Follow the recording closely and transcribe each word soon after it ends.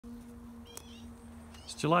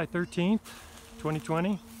It's July 13th,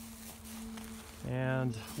 2020,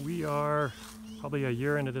 and we are probably a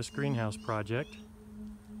year into this greenhouse project.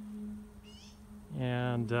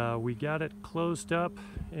 And we got it closed up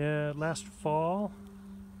last fall,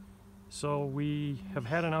 so we have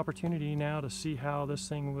had an opportunity now to see how this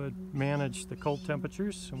thing would manage the cold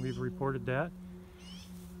temperatures, and we've reported that.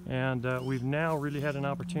 And we've now really had an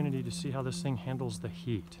opportunity to see how this thing handles the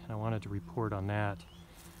heat. I wanted to report on that.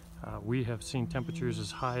 We have seen temperatures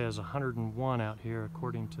as high as 101 out here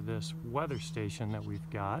according to this weather station that we've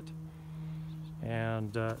got.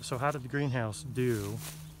 And so how did the greenhouse do?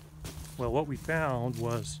 Well, what we found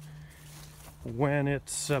was when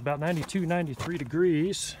it's about 92, 93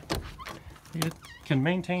 degrees, it can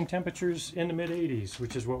maintain temperatures in the mid-80s,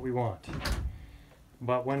 which is what we want.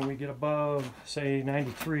 But when we get above, say,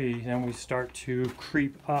 93, then we start to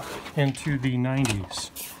creep up into the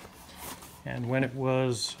 90s. And when it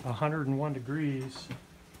was 101 degrees,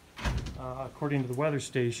 according to the weather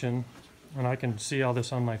station, and I can see all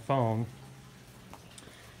this on my phone,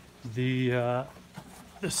 the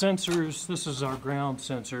sensors, this is our ground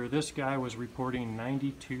sensor, this guy was reporting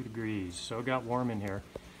 92 degrees, so it got warm in here.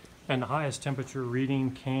 And the highest temperature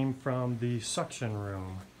reading came from the suction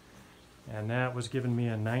room, and that was giving me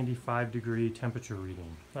a 95 degree temperature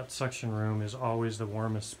reading. That suction room is always the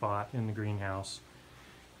warmest spot in the greenhouse.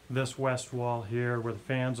 This west wall here where the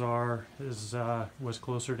fans are was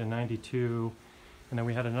closer to 92, and then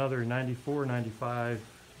we had another 94, 95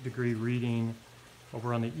 degree reading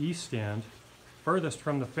over on the east end. Furthest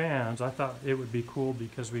from the fans, I thought it would be cool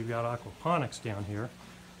because we've got aquaponics down here,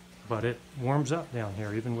 but it warms up down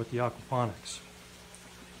here even with the aquaponics.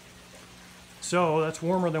 So that's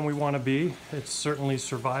warmer than we want to be. It's certainly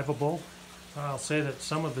survivable. I'll say that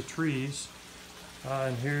some of the trees,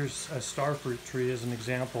 and here's a starfruit tree as an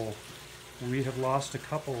example. We have lost a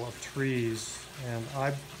couple of trees,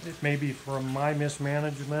 and it may be from my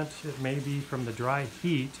mismanagement, it may be from the dry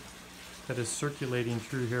heat that is circulating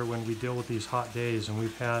through here when we deal with these hot days, and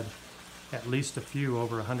we've had at least a few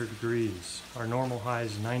over 100 degrees. Our normal high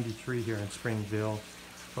is 93 here in Springville,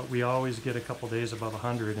 but we always get a couple days above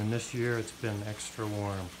 100, and this year it's been extra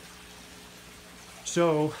warm.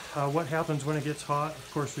 So what happens when it gets hot?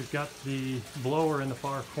 Of course, we've got the blower in the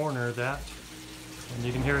far corner, and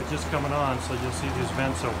you can hear it just coming on, so you'll see these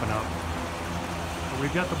vents open up. But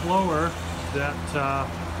we've got the blower that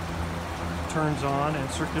turns on and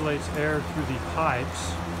circulates air through the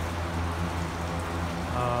pipes.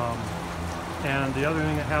 And the other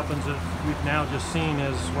thing that happens that we've now just seen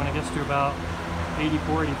is when it gets to about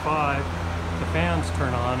 84, 85, the fans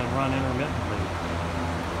turn on and run intermittently.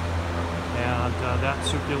 And that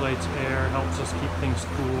circulates air, helps us keep things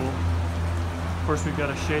cool. Of course, we've got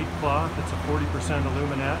a shade cloth. It's a 40%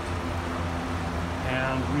 aluminate.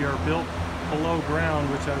 And we are built below ground,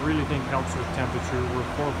 which I really think helps with temperature. We're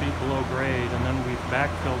 4 feet below grade, and then we've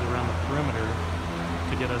backfilled around the perimeter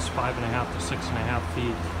to get us 5.5 to 6.5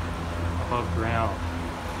 feet above ground.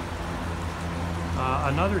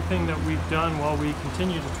 Another thing that we've done while we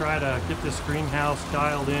continue to try to get this greenhouse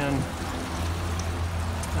dialed in,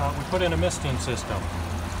 we put in a misting system.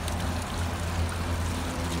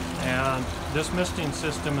 And this misting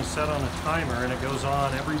system is set on a timer, and it goes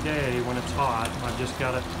on every day when it's hot. I've just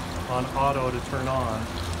got it on auto to turn on,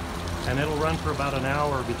 and it'll run for about an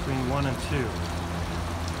hour between 1 and 2,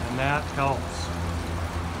 and that helps.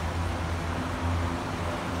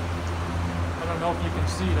 I don't know if you can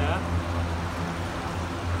see that.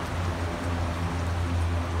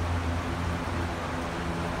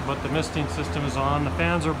 But the misting system is on. The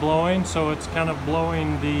fans are blowing, so it's kind of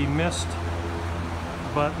blowing the mist.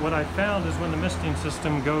 But what I found is when the misting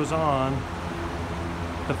system goes on,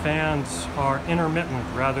 the fans are intermittent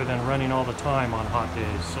rather than running all the time on hot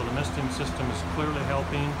days. So the misting system is clearly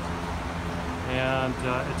helping, and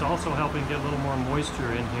it's also helping get a little more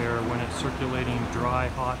moisture in here when it's circulating dry,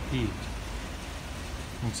 hot heat.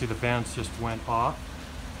 You can see the fans just went off.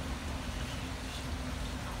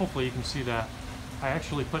 Hopefully you can see that. I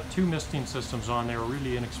actually put 2 misting systems on. They were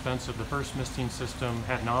really inexpensive. The first misting system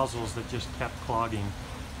had nozzles that just kept clogging.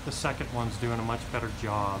 The second one's doing a much better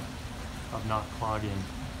job of not clogging.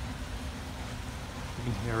 You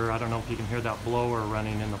can hear, I don't know if you can hear that blower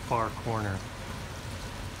running in the far corner.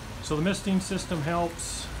 So the misting system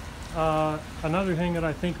helps. Another thing that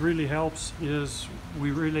I think really helps is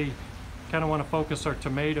we really kind of want to focus our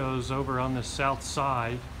tomatoes over on the south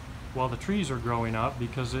side while the trees are growing up,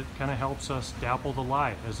 because it kind of helps us dapple the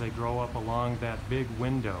light as they grow up along that big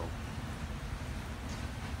window.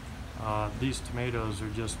 These tomatoes are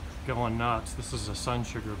just going nuts. This is a sun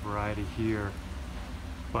sugar variety here,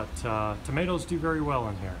 but tomatoes do very well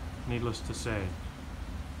in here, needless to say.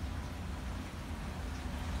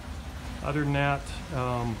 Other than that,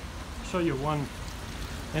 I'll show you one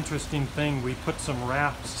interesting thing. We put some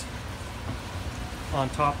rafts on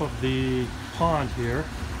top of the pond here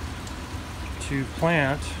to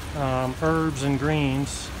plant herbs and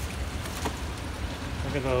greens.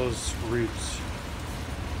 Look at those roots,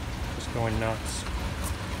 just going nuts.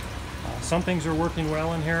 Some things are working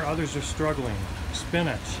well in here, others are struggling.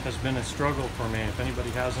 Spinach has been a struggle for me. If anybody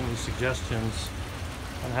has any suggestions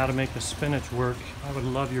on how to make the spinach work, I would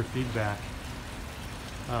love your feedback.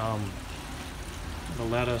 The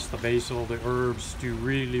lettuce, the basil, the herbs do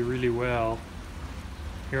really, really well.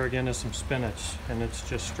 Here again is some spinach, and it's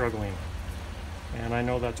just struggling. And I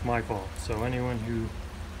know that's my fault. So anyone who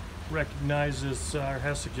recognizes or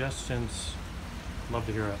has suggestions, love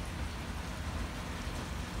to hear it.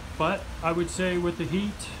 But I would say with the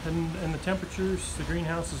heat and the temperatures, the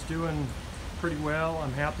greenhouse is doing pretty well.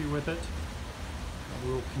 I'm happy with it.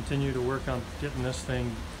 We'll continue to work on getting this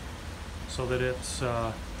thing so that it's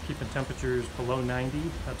keeping temperatures below 90.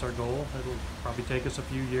 That's our goal. It'll probably take us a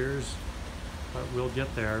few years, but we'll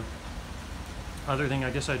get there. Other thing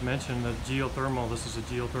I guess I'd mention, the geothermal. This is a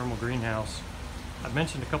geothermal greenhouse. I've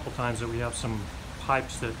mentioned a couple times that we have some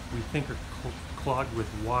pipes that we think are clogged with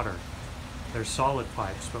water. They're solid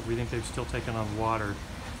pipes, but we think they've still taken on water.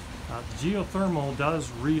 Geothermal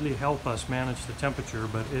does really help us manage the temperature,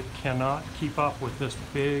 but it cannot keep up with this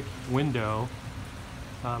big window,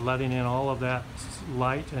 letting in all of that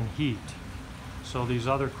light and heat. So these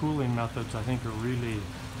other cooling methods I think are really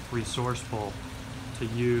resourceful to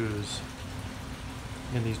use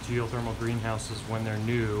in these geothermal greenhouses when they're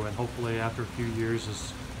new, and hopefully after a few years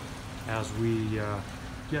as we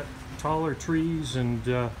get taller trees and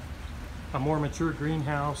a more mature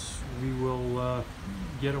greenhouse, we will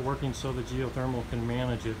get it working so the geothermal can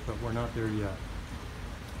manage it, but we're not there yet.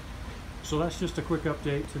 So that's just a quick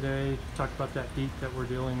update today. Talk about that heat that we're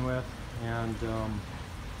dealing with, and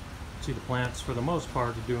see the plants for the most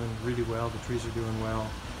part are doing really well. The trees are doing well.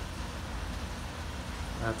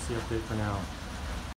 That's the update for now.